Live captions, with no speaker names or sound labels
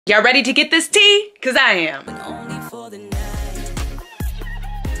Y'all ready to get this tea? Cause I am.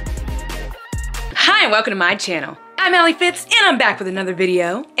 Hi and welcome to my channel. I'm Alli Fitz and I'm back with another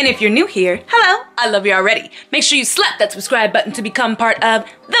video. And if you're new here, hello, I love you already. Make sure you slap that subscribe button to become part of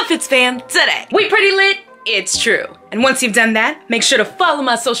the FITZFAM today. We pretty lit? It's true. And once you've done that, make sure to follow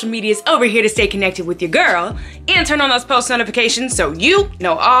my social medias over here to stay connected with your girl and turn on those post notifications so you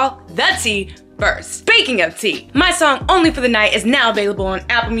know all the tea first. Speaking of tea, my song Only for the Night is now available on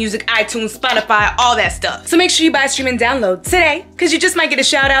Apple Music, iTunes, Spotify, all that stuff. So make sure you buy, stream, and download today, cause you just might get a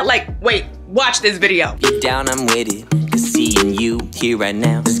shout out like, wait, watch this video. Deep down I'm with it, cause seeing you here right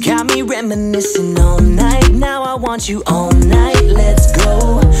now has got me reminiscing all night. Now I want you all night, let's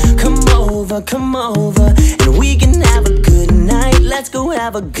go. Come over, and we can have a good night. Let's go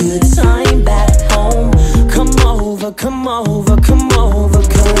have a good time back home. Come over, cause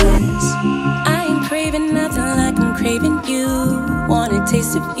I ain't craving nothing like I'm craving you. Want a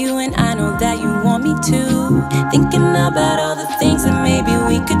taste of you and I know that you want me to. Thinking about all the things that maybe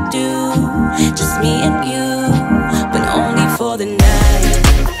we could do. Just me and you, but only for the night.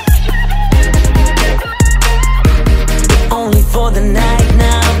 only for the night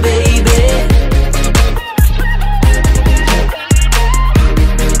now, baby.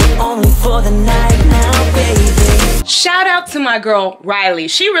 Only for the night now, baby. Shout out to my girl, Riley.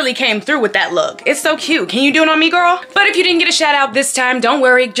 She really came through with that look. It's so cute. Can you do it on me, girl? But if you didn't get a shout out this time, don't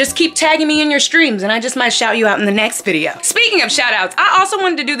worry. Just keep tagging me in your streams and I just might shout you out in the next video. Speaking of shout outs, I also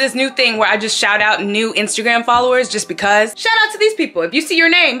wanted to do this new thing where I just shout out new Instagram followers just because. Shout out to these people. If you see your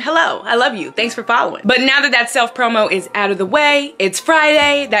name, hello, I love you. Thanks for following. But now that self-promo is out of the way, it's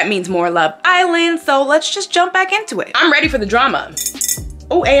Friday. That means more Love Island. So let's just jump back into it. I'm ready for the drama.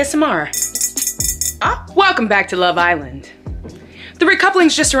 Oh, ASMR. Welcome back to Love Island. The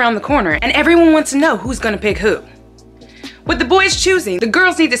recoupling's just around the corner and everyone wants to know who's gonna pick who. With the boys choosing, the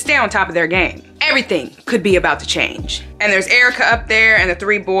girls need to stay on top of their game. Everything could be about to change. And there's Erica up there and the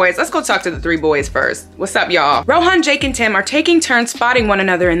three boys. Let's go talk to the three boys first. What's up, y'all? Rohan, Jake, and Tim are taking turns spotting one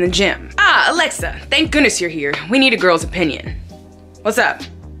another in the gym. Alexa, thank goodness you're here. We need a girl's opinion. What's up?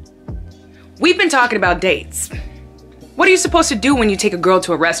 We've been talking about dates. What are you supposed to do when you take a girl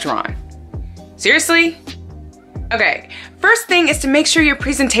to a restaurant? Seriously? Okay, first thing is to make sure your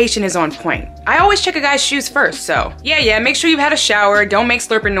presentation is on point. I always check a guy's shoes first, so yeah, make sure you've had a shower, don't make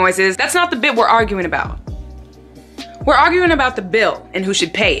slurping noises. That's not the bit we're arguing about. We're arguing about the bill and who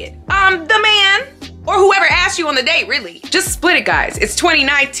should pay it. The man, or whoever asked you on the date, really. Just split it, guys. It's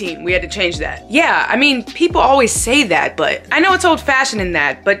 2019, we had to change that. Yeah, I mean, people always say that, but I know it's old-fashioned in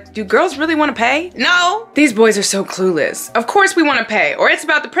that, but do girls really want to pay? No. These boys are so clueless. Of course we want to pay, or it's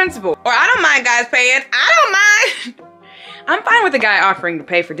about the principle. Or I don't mind guys paying, I don't mind. I'm fine with a guy offering to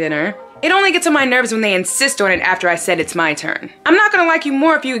pay for dinner. It only gets on my nerves when they insist on it after I said it's my turn. I'm not gonna like you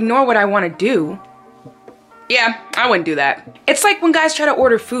more if you ignore what I want to do. Yeah, I wouldn't do that. It's like when guys try to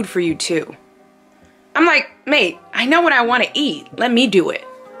order food for you too. I'm like, mate, I know what I want to eat. Let me do it.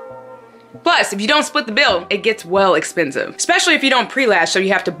 Plus, if you don't split the bill, it gets well expensive. Especially if you don't pre-lash, so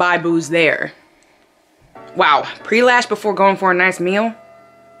you have to buy booze there. Wow, pre-lash before going for a nice meal?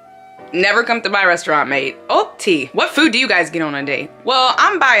 Never come to my restaurant, mate. Oh, tea. What food do you guys get on a date? Well,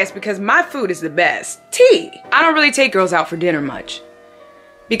 I'm biased because my food is the best. Tea. I don't really take girls out for dinner much.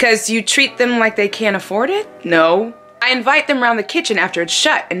 Because you treat them like they can't afford it? No. I invite them around the kitchen after it's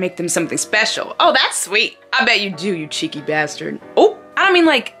shut and make them something special. Oh, that's sweet. I bet you do, you cheeky bastard. Oh, I don't mean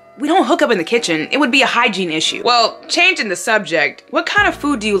like, we don't hook up in the kitchen. It would be a hygiene issue. Well, changing the subject, what kind of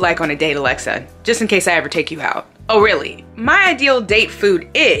food do you like on a date, Alexa? Just in case I ever take you out. Oh, really? My ideal date food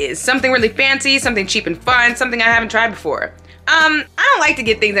is something really fancy, something cheap and fun, something I haven't tried before. I don't like to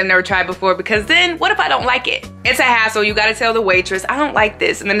get things I've never tried before because then what if I don't like it? It's a hassle. You gotta tell the waitress, I don't like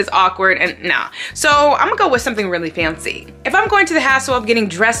this, and then it's awkward and nah. So I'm gonna go with something really fancy. If I'm going to the hassle of getting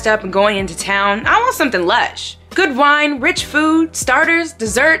dressed up and going into town, I want something lush. Good wine, rich food, starters,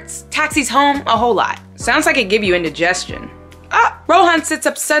 desserts, taxis home, a whole lot. Sounds like it'd give you indigestion. Rohan sits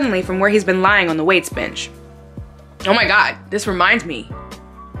up suddenly from where he's been lying on the weights bench. Oh my God, this reminds me.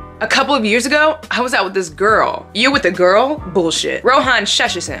 A couple of years ago, I was out with this girl. You with a girl? Bullshit. Rohan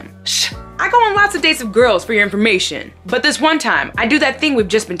shushes him. Shh. I go on lots of dates with girls for your information. But this one time, I do that thing we've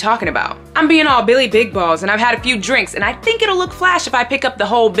just been talking about. I'm being all Billy Big Balls and I've had a few drinks and I think it'll look flash if I pick up the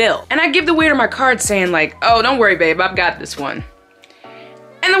whole bill. And I give the waiter my card saying like, oh, don't worry babe, I've got this one.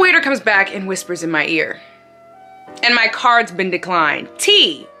 And the waiter comes back and whispers in my ear. And my card's been declined.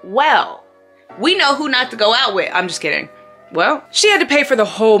 T, well, we know who not to go out with. I'm just kidding. Well, she had to pay for the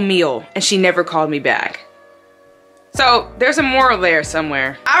whole meal and she never called me back. So there's a moral there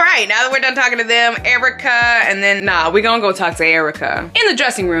somewhere. All right, now that we're done talking to them, Erica, and then we gonna go talk to Erica. In the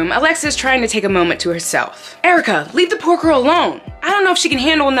dressing room, Alexa's trying to take a moment to herself. Erica, leave the poor girl alone. I don't know if she can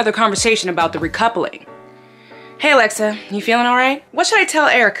handle another conversation about the recoupling. Hey Alexa, you feeling all right? What should I tell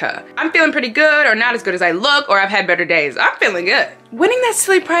Erica? I'm feeling pretty good, or not as good as I look, or I've had better days. I'm feeling good. Winning that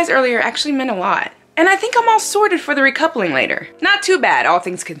silly prize earlier actually meant a lot. And I think I'm all sorted for the recoupling later. Not too bad, all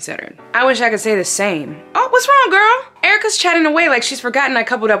things considered. I wish I could say the same. Oh, what's wrong, girl? Erica's chatting away like she's forgotten I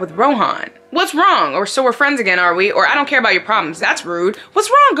coupled up with Rohan. What's wrong? Or so we're friends again, are we? Or I don't care about your problems. That's rude. What's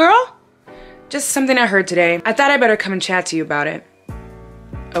wrong, girl? Just something I heard today. I thought I better come and chat to you about it.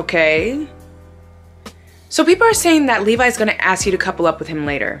 Okay. So people are saying that Levi's gonna ask you to couple up with him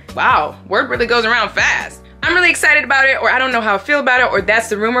later. Wow, word really goes around fast. I'm really excited about it, or I don't know how I feel about it, or that's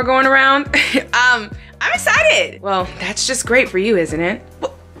the rumor going around. I'm excited. Well, that's just great for you, isn't it?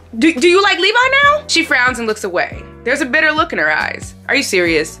 Do you like Levi now? She frowns and looks away. There's a bitter look in her eyes. Are you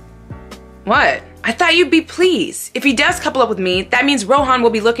serious? What? I thought you'd be pleased. If he does couple up with me, that means Rohan will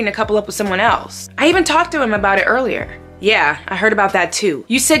be looking to couple up with someone else. I even talked to him about it earlier. Yeah, I heard about that too.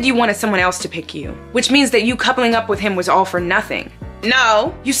 You said you wanted someone else to pick you, which means that you coupling up with him was all for nothing.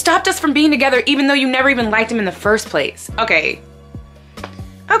 No, you stopped us from being together even though you never even liked him in the first place. Okay,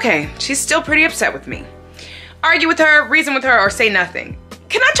 she's still pretty upset with me. Argue with her, reason with her, or say nothing.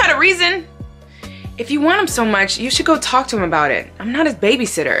 Can I try to reason? If you want him so much, you should go talk to him about it. I'm not his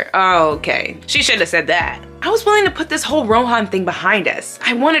babysitter. Oh, okay. She should have said that. I was willing to put this whole Rohan thing behind us.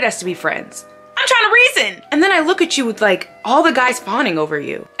 I wanted us to be friends. I'm trying to reason. And then I look at you with like all the guys fawning over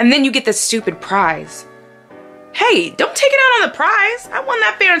you. And then you get this stupid prize. Hey, don't take it out on the prize. I won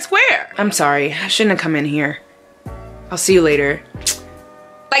that fair and square. I'm sorry, I shouldn't have come in here. I'll see you later.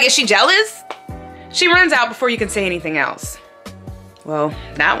 Like, is she jealous? She runs out before you can say anything else. Well,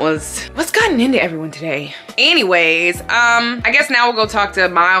 that was... What's gotten into everyone today? Anyways, I guess now we'll go talk to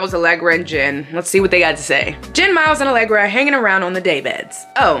Miles, Allegra, and Jen. Let's see what they got to say. Jen, Miles, and Allegra are hanging around on the daybeds.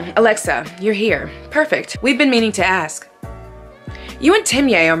 Oh, Alexa, you're here. Perfect. We've been meaning to ask. You and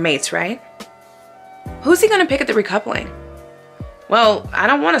Timye are mates, right? Who's he gonna pick at the recoupling? Well, I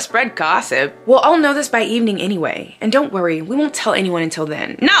don't want to spread gossip. Well, I'll know this by evening anyway. And don't worry, we won't tell anyone until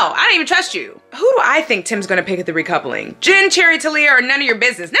then. No, I don't even trust you. Who do I think Tim's gonna pick at the recoupling? Jen, Cherry, Talia, or none of your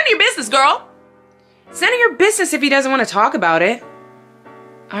business? None of your business, girl! It's none of your business if he doesn't want to talk about it.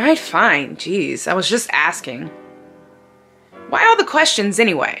 Alright, fine. Jeez, I was just asking. Why all the questions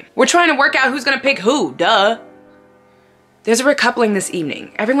anyway? We're trying to work out who's gonna pick who, duh. There's a recoupling this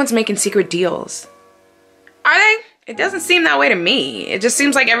evening. Everyone's making secret deals. Are they? It doesn't seem that way to me. It just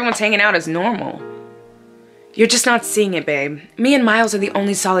seems like everyone's hanging out as normal. You're just not seeing it, babe. Me and Miles are the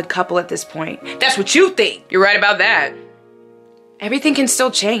only solid couple at this point. That's what you think. You're right about that. Everything can still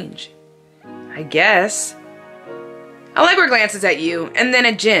change. I guess. Allegra glances at you, and then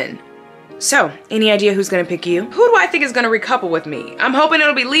at Jen. So, any idea who's gonna pick you? Who do I think is gonna recouple with me? I'm hoping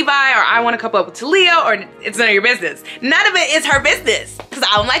it'll be Levi, or I wanna couple up with Talia, or it's none of your business. None of it is her business, because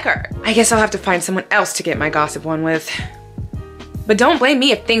I don't like her. I guess I'll have to find someone else to get my gossip on with. But don't blame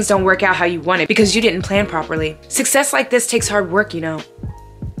me if things don't work out how you want it, because you didn't plan properly. Success like this takes hard work, you know.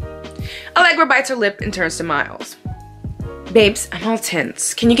 Allegra bites her lip and turns to Miles. Babes, I'm all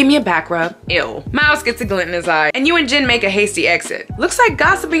tense. Can you give me a back rub? Ew. Miles gets a glint in his eye, and you and Jen make a hasty exit. Looks like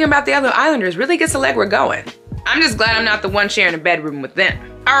gossiping about the other islanders really gets Allegra going. I'm just glad I'm not the one sharing a bedroom with them.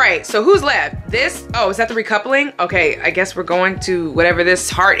 Alright, so who's left? This? Oh, is that the recoupling? Okay, I guess we're going to whatever this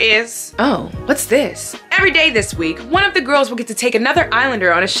heart is. Oh, what's this? Every day this week, one of the girls will get to take another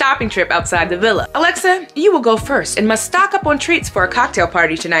islander on a shopping trip outside the villa. Alexa, you will go first and must stock up on treats for a cocktail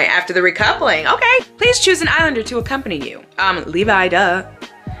party tonight after the recoupling. Okay, please choose an islander to accompany you. Levi, duh.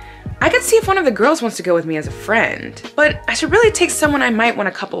 I could see if one of the girls wants to go with me as a friend, but I should really take someone I might want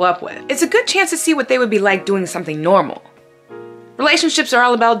to couple up with. It's a good chance to see what they would be like doing something normal. Relationships are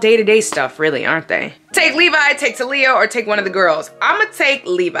all about day-to-day stuff, really, aren't they? Take Levi, take Talia, or take one of the girls. I'ma take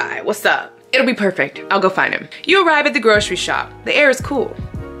Levi. What's up? It'll be perfect. I'll go find him. You arrive at the grocery shop. The air is cool.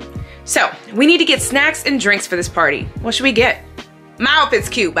 So, we need to get snacks and drinks for this party. What should we get? My outfit's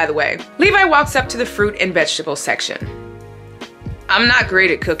cute, by the way. Levi walks up to the fruit and vegetable section. I'm not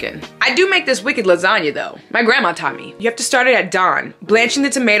great at cooking. I do make this wicked lasagna though. My grandma taught me. You have to start it at dawn, blanching the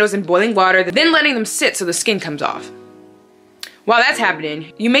tomatoes in boiling water, then letting them sit so the skin comes off. While that's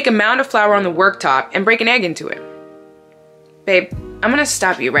happening, you make a mound of flour on the worktop and break an egg into it. Babe, I'm gonna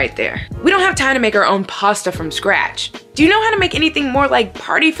stop you right there. We don't have time to make our own pasta from scratch. Do you know how to make anything more like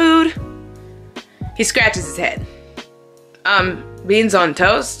party food? He scratches his head. Beans on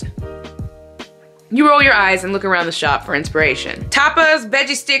toast? You roll your eyes and look around the shop for inspiration. Tapas,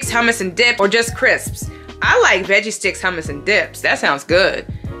 veggie sticks, hummus and dip, or just crisps. I like veggie sticks, hummus, and dips. That sounds good.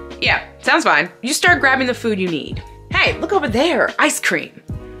 Yeah, sounds fine. You start grabbing the food you need. Hey, look over there, ice cream.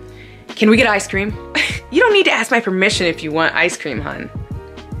 Can we get ice cream? You don't need to ask my permission if you want ice cream, hun.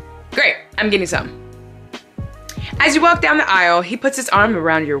 Great, I'm getting some. As you walk down the aisle, he puts his arm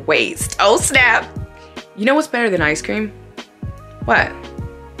around your waist. Oh snap! You know what's better than ice cream? What?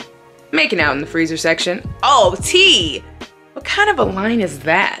 Making out in the freezer section. Oh, tea! What kind of a line is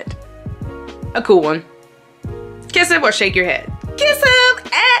that? A cool one. Kiss him or shake your head. Kiss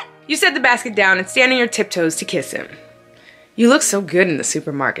him! Eh! You set the basket down and stand on your tiptoes to kiss him. You look so good in the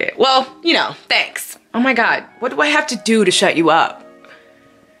supermarket. Well, you know, thanks. Oh my god, what do I have to do to shut you up?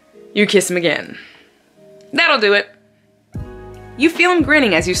 You kiss him again. That'll do it. You feel him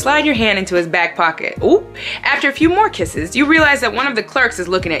grinning as you slide your hand into his back pocket. Ooh, after a few more kisses, you realize that one of the clerks is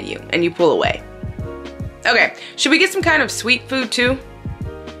looking at you, and you pull away. Okay, should we get some kind of sweet food too?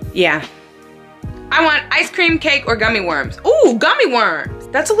 Yeah. I want ice cream, cake, or gummy worms. Ooh, gummy worms!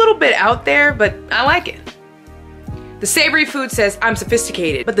 That's a little bit out there, but I like it. The savory food says, I'm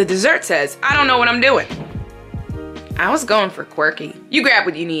sophisticated, but the dessert says, I don't know what I'm doing. I was going for quirky. You grab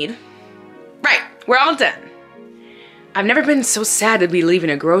what you need. Right, we're all done. I've never been so sad to be leaving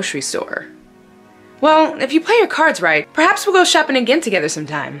a grocery store. Well, if you play your cards right, perhaps we'll go shopping again together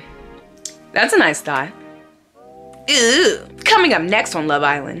sometime. That's a nice thought. Ew. Coming up next on Love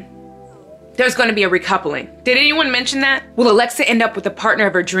Island, there's going to be a recoupling. Did anyone mention that? Will Alexa end up with the partner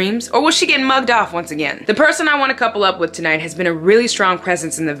of her dreams, or will she get mugged off once again? The person I want to couple up with tonight has been a really strong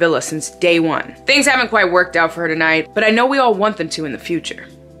presence in the villa since day one. Things haven't quite worked out for her tonight, but I know we all want them to in the future.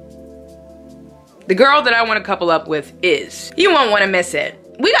 The girl that I want to couple up with is. You won't want to miss it.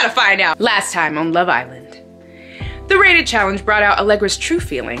 We gotta find out. Last time on Love Island. The rated challenge brought out Allegra's true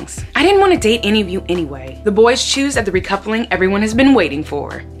feelings. I didn't want to date any of you anyway. The boys choose at the recoupling everyone has been waiting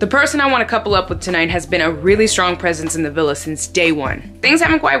for. The person I want to couple up with tonight has been a really strong presence in the villa since day one. Things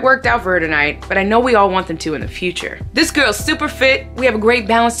haven't quite worked out for her tonight, but I know we all want them to in the future. This girl's super fit, we have a great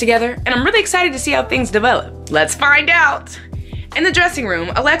balance together, and I'm really excited to see how things develop. Let's find out! In the dressing room,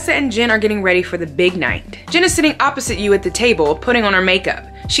 Alexa and Jen are getting ready for the big night. Jen is sitting opposite you at the table, putting on her makeup.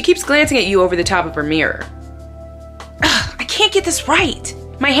 She keeps glancing at you over the top of her mirror. Ugh, I can't get this right.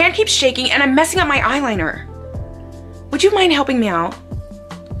 My hand keeps shaking and I'm messing up my eyeliner. Would you mind helping me out?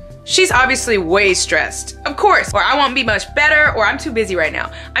 She's obviously way stressed. Of course, or I won't be much better, or I'm too busy right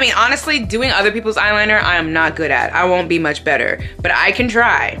now. I mean, honestly, doing other people's eyeliner, I am not good at. I won't be much better, but I can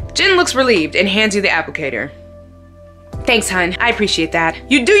try. Jen looks relieved and hands you the applicator. Thanks, hun. I appreciate that.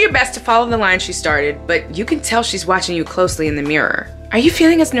 You do your best to follow the line she started, but you can tell she's watching you closely in the mirror. Are you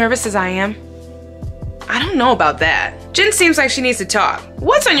feeling as nervous as I am? I don't know about that. Jen seems like she needs to talk.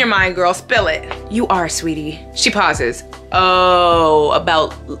 What's on your mind, girl? Spill it. You are, sweetie. She pauses. Oh,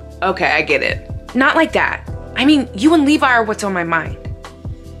 about... Okay, I get it. Not like that. I mean, you and Levi are what's on my mind.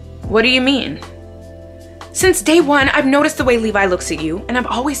 What do you mean? Since day one, I've noticed the way Levi looks at you, and I've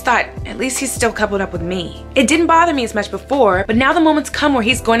always thought, at least he's still coupled up with me. It didn't bother me as much before, but now the moment's come where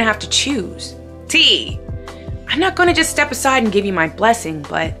he's going to have to choose. T. I'm not going to just step aside and give you my blessing,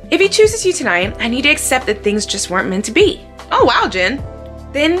 but if he chooses you tonight, I need to accept that things just weren't meant to be. Oh wow, Jen.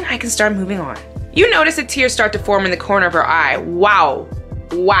 Then I can start moving on. You notice a tear start to form in the corner of her eye. Wow.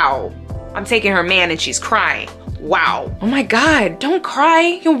 Wow. I'm taking her man and she's crying. Wow. Oh my god, don't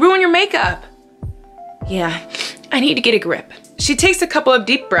cry. You'll ruin your makeup. Yeah, I need to get a grip. She takes a couple of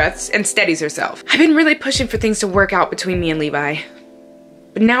deep breaths and steadies herself. I've been really pushing for things to work out between me and Levi.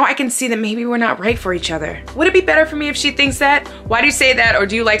 But now I can see that maybe we're not right for each other. Would it be better for me if she thinks that? Why do you say that? Or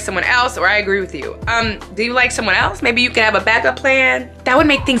do you like someone else? Or I agree with you. Do you like someone else? Maybe you could have a backup plan? That would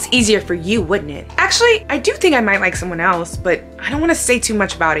make things easier for you, wouldn't it? Actually, I do think I might like someone else, but I don't want to say too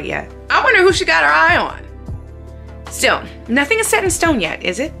much about it yet. I wonder who she got her eye on. Still, nothing is set in stone yet,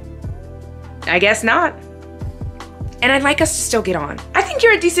 is it? I guess not. And I'd like us to still get on. I think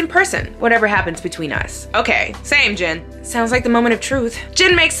you're a decent person, whatever happens between us. Okay, same, Jen. Sounds like the moment of truth.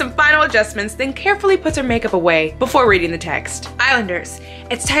 Jen makes some final adjustments, then carefully puts her makeup away before reading the text. Islanders,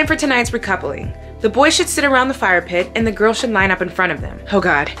 it's time for tonight's recoupling. The boys should sit around the fire pit and the girls should line up in front of them. Oh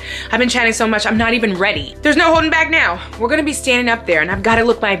god, I've been chatting so much I'm not even ready. There's no holding back now. We're gonna be standing up there and I've gotta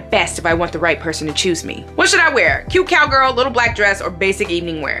look my best if I want the right person to choose me. What should I wear? Cute cowgirl, little black dress, or basic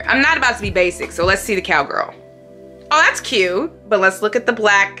evening wear? I'm not about to be basic, so let's see the cowgirl. Oh, that's cute, but let's look at the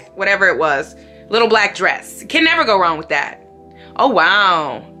black, whatever it was, little black dress. Can never go wrong with that. Oh,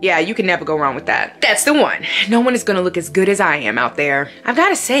 wow. Yeah, you can never go wrong with that. That's the one. No one is gonna look as good as I am out there. I've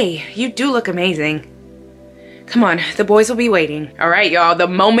gotta say, you do look amazing. Come on, the boys will be waiting. All right, y'all, the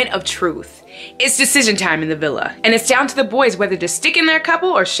moment of truth. It's decision time in the villa, and it's down to the boys whether to stick in their couple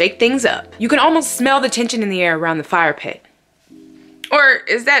or shake things up. You can almost smell the tension in the air around the fire pit. Or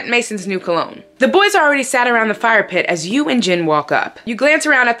is that Mason's new cologne? The boys are already sat around the fire pit as you and Jen walk up. You glance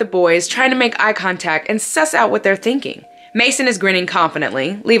around at the boys, trying to make eye contact and suss out what they're thinking. Mason is grinning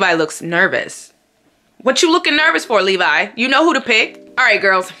confidently. Levi looks nervous. What you looking nervous for, Levi? You know who to pick. All right,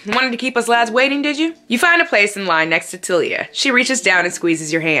 girls, wanted to keep us lads waiting, did you? You find a place in line next to Talia. She reaches down and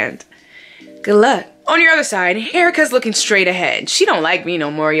squeezes your hand. Good luck. On your other side, Erica's looking straight ahead. She don't like me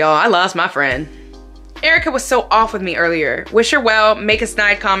no more, y'all. I lost my friend. Erica was so off with me earlier. Wish her well, make a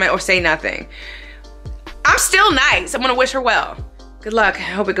snide comment, or say nothing. I'm still nice. I'm gonna wish her well. Good luck. I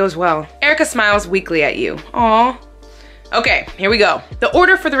hope it goes well. Erica smiles weakly at you. Aw. Okay, here we go. The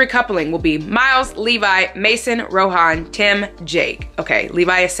order for the recoupling will be Miles, Levi, Mason, Rohan, Tim, Jake. Okay,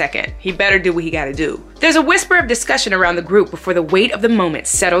 Levi is second. He better do what he gotta do. There's a whisper of discussion around the group before the weight of the moment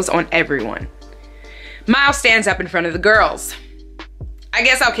settles on everyone. Miles stands up in front of the girls. I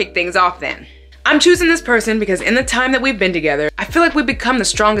guess I'll kick things off then. I'm choosing this person because in the time that we've been together, I feel like we've become the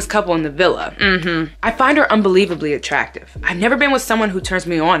strongest couple in the villa. I find her unbelievably attractive. I've never been with someone who turns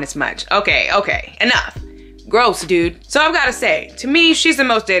me on as much. Okay, enough. Gross, dude. So I've gotta say, to me, she's the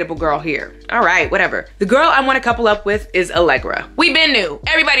most dateable girl here. All right, whatever. The girl I want to couple up with is Allegra. We been new.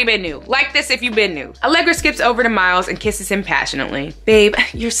 Everybody been new. Like this if you been new. Allegra skips over to Miles and kisses him passionately. Babe,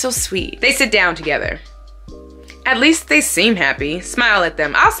 you're so sweet. They sit down together. At least they seem happy. Smile at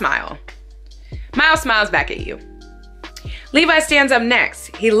them. I'll smile. Miles smiles back at you. Levi stands up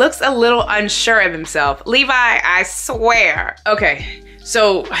next. He looks a little unsure of himself. Levi, I swear. Okay.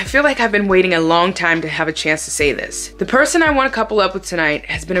 So, I feel like I've been waiting a long time to have a chance to say this. The person I want to couple up with tonight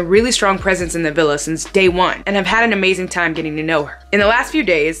has been a really strong presence in the villa since day one, and I've had an amazing time getting to know her. In the last few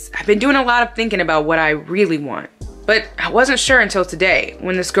days, I've been doing a lot of thinking about what I really want. But I wasn't sure until today,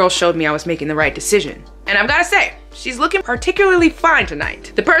 when this girl showed me I was making the right decision. And I've gotta say, she's looking particularly fine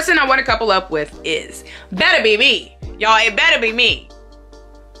tonight. The person I want to couple up with is, better be me. Y'all, it better be me.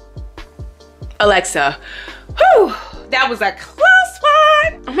 Alexa. Whew, that was a close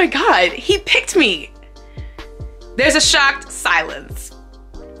one. Oh my God, he picked me. There's a shocked silence.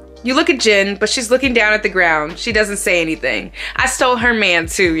 You look at Jen, but she's looking down at the ground. She doesn't say anything. I stole her man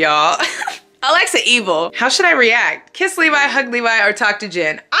too, y'all. Alexa evil. How should I react? Kiss Levi, hug Levi, or talk to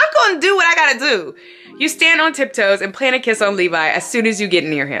Jen? I'm gonna do what I gotta do. You stand on tiptoes and plant a kiss on Levi as soon as you get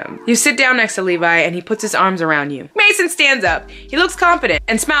near him. You sit down next to Levi and he puts his arms around you. Mason stands up. He looks confident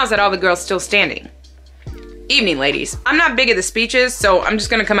and smiles at all the girls still standing. Evening, ladies. I'm not big at the speeches, so I'm just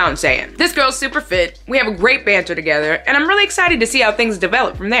gonna come out and say it. This girl's super fit, we have a great banter together, and I'm really excited to see how things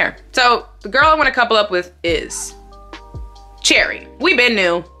develop from there. So, the girl I wanna couple up with is Cherry. We been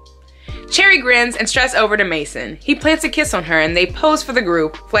new. Cherry grins and strutts over to Mason. He plants a kiss on her and they pose for the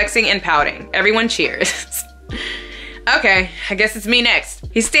group, flexing and pouting. Everyone cheers. Okay, I guess it's me next.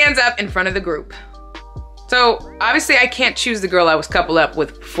 He stands up in front of the group. So, obviously I can't choose the girl I was coupled up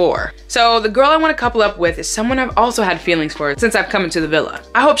with before. So, the girl I want to couple up with is someone I've also had feelings for since I've come into the villa.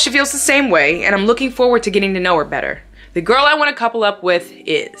 I hope she feels the same way, and I'm looking forward to getting to know her better. The girl I want to couple up with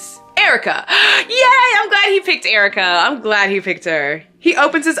is Erica. Yay, I'm glad he picked Erica. I'm glad he picked her. He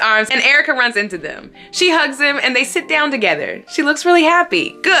opens his arms and Erica runs into them. She hugs him and they sit down together. She looks really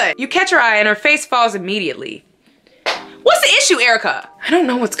happy. Good. You catch her eye and her face falls immediately. What's the issue, Erica? I don't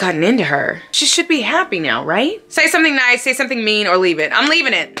know what's gotten into her. She should be happy now, right? Say something nice, say something mean, or leave it. I'm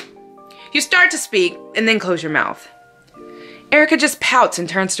leaving it. You start to speak and then close your mouth. Erica just pouts and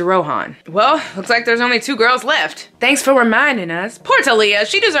turns to Rohan. Well, looks like there's only 2 girls left. Thanks for reminding us. Poor Talia,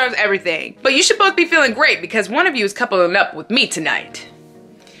 she deserves everything. But you should both be feeling great because one of you is coupling up with me tonight.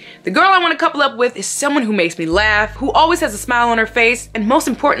 The girl I want to couple up with is someone who makes me laugh, who always has a smile on her face, and most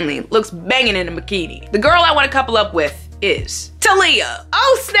importantly, looks banging in a bikini. The girl I want to couple up with is Talia.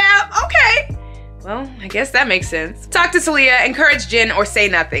 Oh snap, okay. Well, I guess that makes sense. Talk to Talia, encourage Jen, or say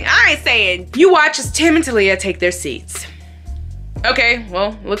nothing. I ain't saying. You watch as Tim and Talia take their seats. Okay,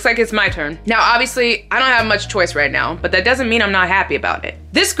 well, looks like it's my turn. Now, obviously, I don't have much choice right now, but that doesn't mean I'm not happy about it.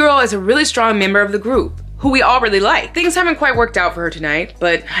 This girl is a really strong member of the group, who we all really like. Things haven't quite worked out for her tonight,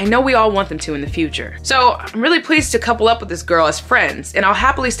 but I know we all want them to in the future. So, I'm really pleased to couple up with this girl as friends, and I'll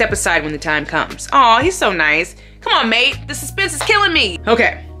happily step aside when the time comes. Aw, he's so nice. Come on, mate, the suspense is killing me.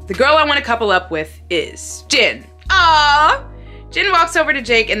 Okay, the girl I want to couple up with is Jen. Aww. Jen walks over to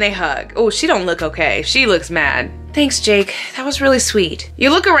Jake and they hug. Oh, she don't look okay. She looks mad. Thanks, Jake. That was really sweet. You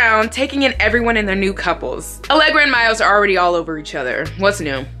look around, taking in everyone and their new couples. Allegra and Miles are already all over each other. What's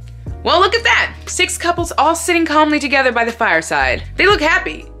new? Well, look at that. 6 couples all sitting calmly together by the fireside. They look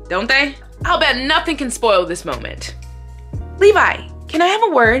happy, don't they? I'll bet nothing can spoil this moment. Levi, can I have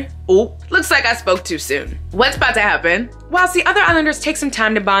a word? Oh, looks like I spoke too soon. What's about to happen? Whilst the other Islanders take some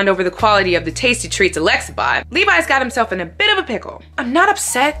time to bond over the quality of the tasty treats Alexa bought, Levi's got himself in a bit of a pickle. I'm not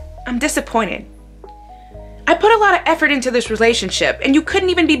upset, I'm disappointed. I put a lot of effort into this relationship, and you couldn't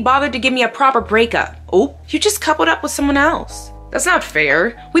even be bothered to give me a proper breakup. Oh, you just coupled up with someone else. That's not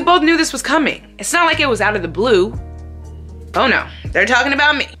fair. We both knew this was coming. It's not like it was out of the blue. Oh no, they're talking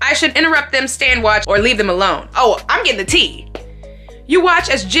about me. I should interrupt them, stand watch, or leave them alone. Oh, I'm getting the tea. You watch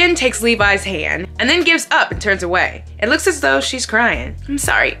as Jen takes Levi's hand and then gives up and turns away. It looks as though she's crying. I'm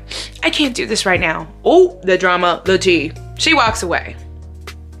sorry, I can't do this right now. Oh, the drama, the tea. She walks away.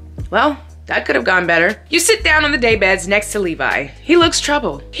 Well, that could have gone better. You sit down on the daybeds next to Levi. He looks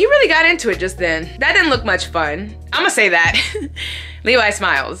troubled. He really got into it just then. That didn't look much fun. I'ma say that. Levi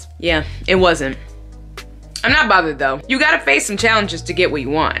smiles. Yeah, it wasn't. I'm not bothered though. You gotta face some challenges to get what you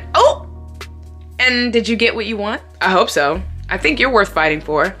want. Oh! And did you get what you want? I hope so. I think you're worth fighting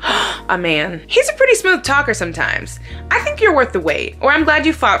for. A man. He's a pretty smooth talker sometimes. I think you're worth the wait. Or I'm glad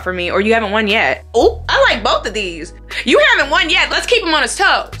you fought for me, or you haven't won yet. Oh, I like both of these. You haven't won yet. Let's keep him on his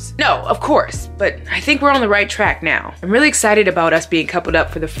toes. No, of course, but I think we're on the right track now. I'm really excited about us being coupled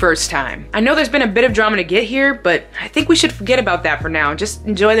up for the first time. I know there's been a bit of drama to get here, but I think we should forget about that for now and just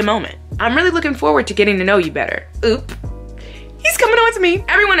enjoy the moment. I'm really looking forward to getting to know you better. Oop. He's coming on to me.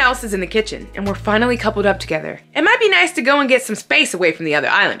 Everyone else is in the kitchen, and we're finally coupled up together. It might be nice to go and get some space away from the other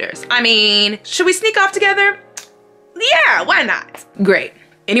Islanders. I mean, should we sneak off together? Yeah, why not? Great.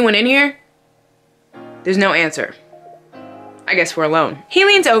 Anyone in here? There's no answer. I guess we're alone. He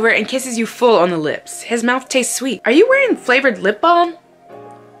leans over and kisses you full on the lips. His mouth tastes sweet. Are you wearing flavored lip balm?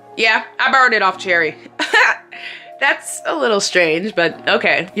 Yeah, I borrowed it off Cherry. That's a little strange, but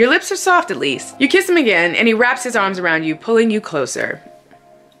okay. Your lips are soft at least. You kiss him again, and he wraps his arms around you, pulling you closer.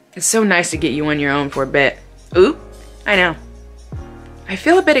 It's so nice to get you on your own for a bit. Oop, I know. I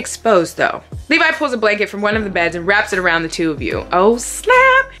feel a bit exposed though. Levi pulls a blanket from one of the beds and wraps it around the two of you. Oh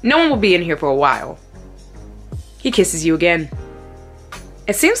snap! No one will be in here for a while. He kisses you again.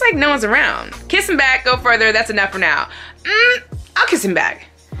 It seems like no one's around. Kiss him back, go further, that's enough for now. I'll kiss him back.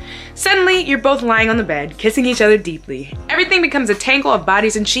 Suddenly, you're both lying on the bed, kissing each other deeply. Everything becomes a tangle of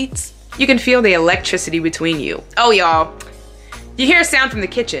bodies and sheets. You can feel the electricity between you. Oh, y'all. You hear a sound from the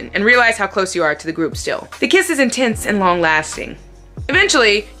kitchen and realize how close you are to the group still. The kiss is intense and long-lasting.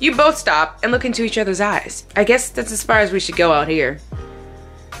 Eventually, you both stop and look into each other's eyes. I guess that's as far as we should go out here.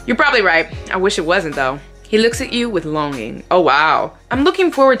 You're probably right. I wish it wasn't, though. He looks at you with longing. Oh, wow. I'm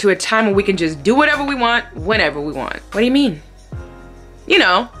looking forward to a time when we can just do whatever we want, whenever we want. What do you mean? You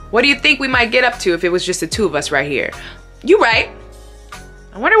know, what do you think we might get up to if it was just the two of us right here? You right.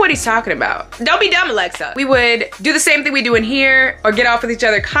 I wonder what he's talking about. Don't be dumb, Alexa. We would do the same thing we do in here, or get off with each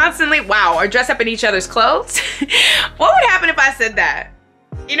other constantly. Wow, or dress up in each other's clothes. What would happen if I said that?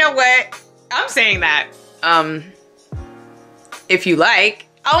 You know what? I'm saying that. If you like.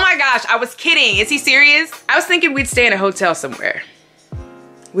 Oh my gosh, I was kidding. Is he serious? I was thinking we'd stay in a hotel somewhere.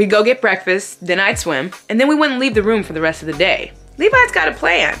 We'd go get breakfast, then I'd swim, and then we wouldn't leave the room for the rest of the day. Levi's got a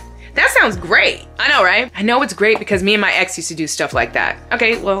plan. That sounds great. I know, right? I know it's great because me and my ex used to do stuff like that.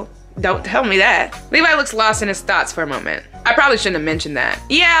 Okay, well, don't tell me that. Levi looks lost in his thoughts for a moment. I probably shouldn't have mentioned that.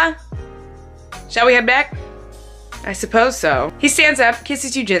 Yeah. Shall we head back? I suppose so. He stands up,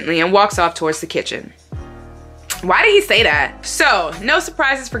 kisses you gently, and walks off towards the kitchen. Why did he say that? So, no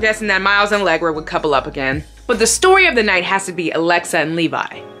surprises for guessing that Miles and Allegra would couple up again. But the story of the night has to be Alexa and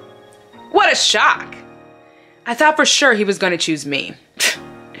Levi. What a shock. I thought for sure he was gonna choose me.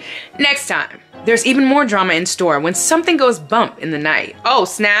 Next time, there's even more drama in store when something goes bump in the night. Oh,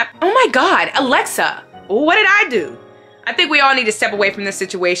 snap. Oh my God, Alexa, what did I do? I think we all need to step away from this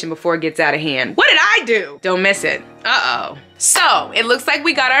situation before it gets out of hand. What did I do? Don't miss it. Uh-oh. So, it looks like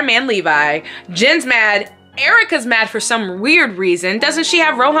we got our man Levi. Jen's mad. Erica's mad for some weird reason. Doesn't she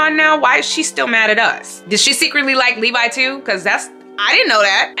have Rohan now? Why is she still mad at us? Did she secretly like Levi too? Because I didn't know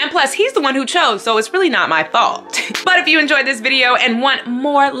that. And plus, he's the one who chose, so it's really not my fault. But if you enjoyed this video and want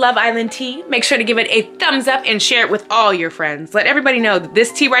more Love Island tea, make sure to give it a thumbs up and share it with all your friends. Let everybody know that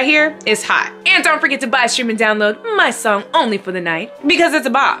this tea right here is hot. And don't forget to buy, stream, and download my song Only for the Night, because it's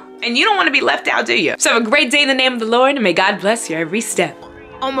a bop. And you don't want to be left out, do you? So have a great day in the name of the Lord, and may God bless your every step.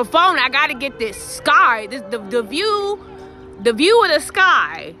 On my phone, I gotta get this sky, the view of the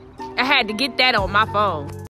sky. I had to get that on my phone.